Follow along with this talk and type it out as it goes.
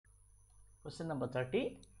Question number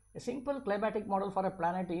 30. A simple climatic model for a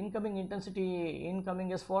planet. Incoming intensity,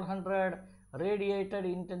 incoming is 400, radiated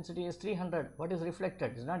intensity is 300. What is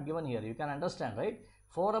reflected is not given here. You can understand, right?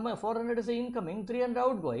 400 is the incoming, 300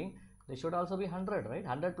 outgoing. They should also be 100, right?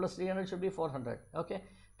 100 plus 300 should be 400. Okay.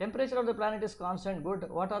 Temperature of the planet is constant. Good.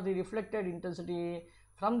 What are the reflected intensity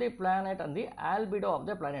from the planet and the albedo of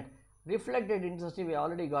the planet? Reflected intensity we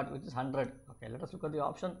already got, which is 100. Okay. Let us look at the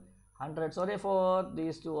option 100. So therefore,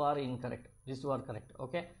 these two are incorrect. These two are correct.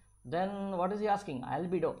 Okay. Then what is he asking?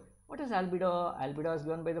 Albedo. What is albedo? Albedo is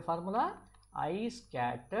given by the formula I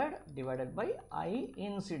scattered divided by I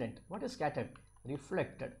incident. What is scattered?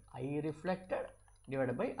 Reflected. I reflected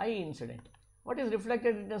divided by I incident. What is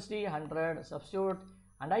reflected intensity? 100. Substitute.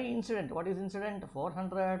 And I incident. What is incident?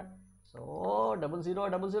 400. So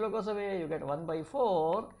 00 goes away. You get 1 by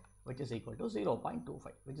 4, which is equal to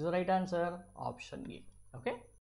 0.25, which is the right answer. Option A. Okay.